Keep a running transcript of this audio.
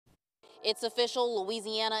It's official.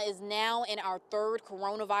 Louisiana is now in our third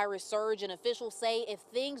coronavirus surge, and officials say if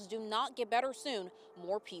things do not get better soon,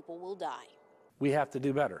 more people will die. We have to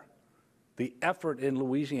do better. The effort in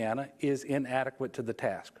Louisiana is inadequate to the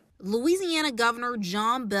task. Louisiana Governor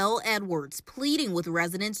John Bel Edwards pleading with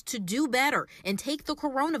residents to do better and take the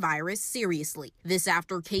coronavirus seriously. This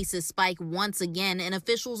after cases spike once again and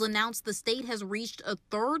officials announced the state has reached a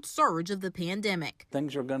third surge of the pandemic.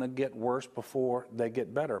 Things are going to get worse before they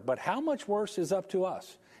get better. But how much worse is up to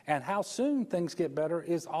us, and how soon things get better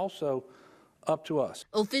is also up to us.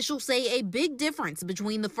 Officials say a big difference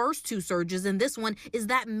between the first two surges and this one is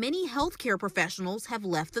that many healthcare professionals have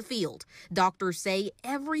left the field. Doctors say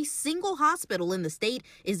every single hospital in the state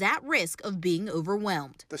is at risk of being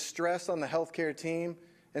overwhelmed. The stress on the healthcare team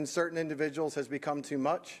and certain individuals has become too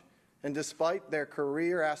much, and despite their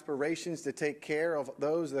career aspirations to take care of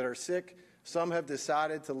those that are sick, some have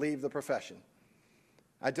decided to leave the profession.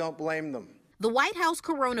 I don't blame them. The White House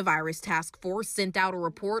Coronavirus Task Force sent out a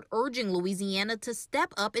report urging Louisiana to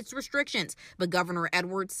step up its restrictions, but Governor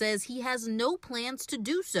Edwards says he has no plans to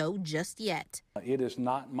do so just yet. It is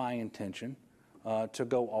not my intention to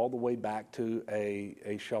go all the way back to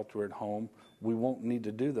a shelter at home. We won't need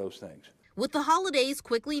to do those things. With the holidays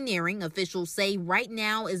quickly nearing, officials say right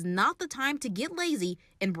now is not the time to get lazy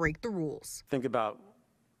and break the rules. Think about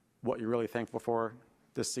what you're really thankful for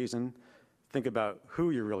this season. Think about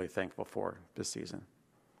who you're really thankful for this season.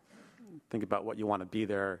 Think about what you want to be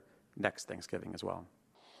there next Thanksgiving as well.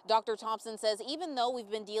 Dr. Thompson says even though we've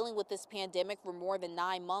been dealing with this pandemic for more than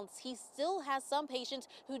 9 months, he still has some patients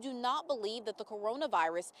who do not believe that the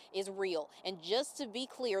coronavirus is real. And just to be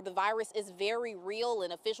clear, the virus is very real,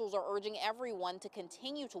 and officials are urging everyone to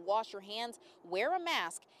continue to wash your hands, wear a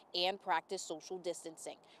mask, and practice social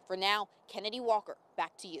distancing. For now, Kennedi Walker,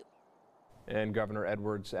 back to you. And Governor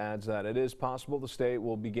Edwards adds that it is possible the state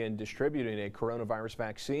will begin distributing a coronavirus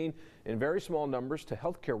vaccine in very small numbers to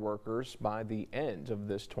healthcare workers by the end of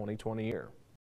this 2020 year.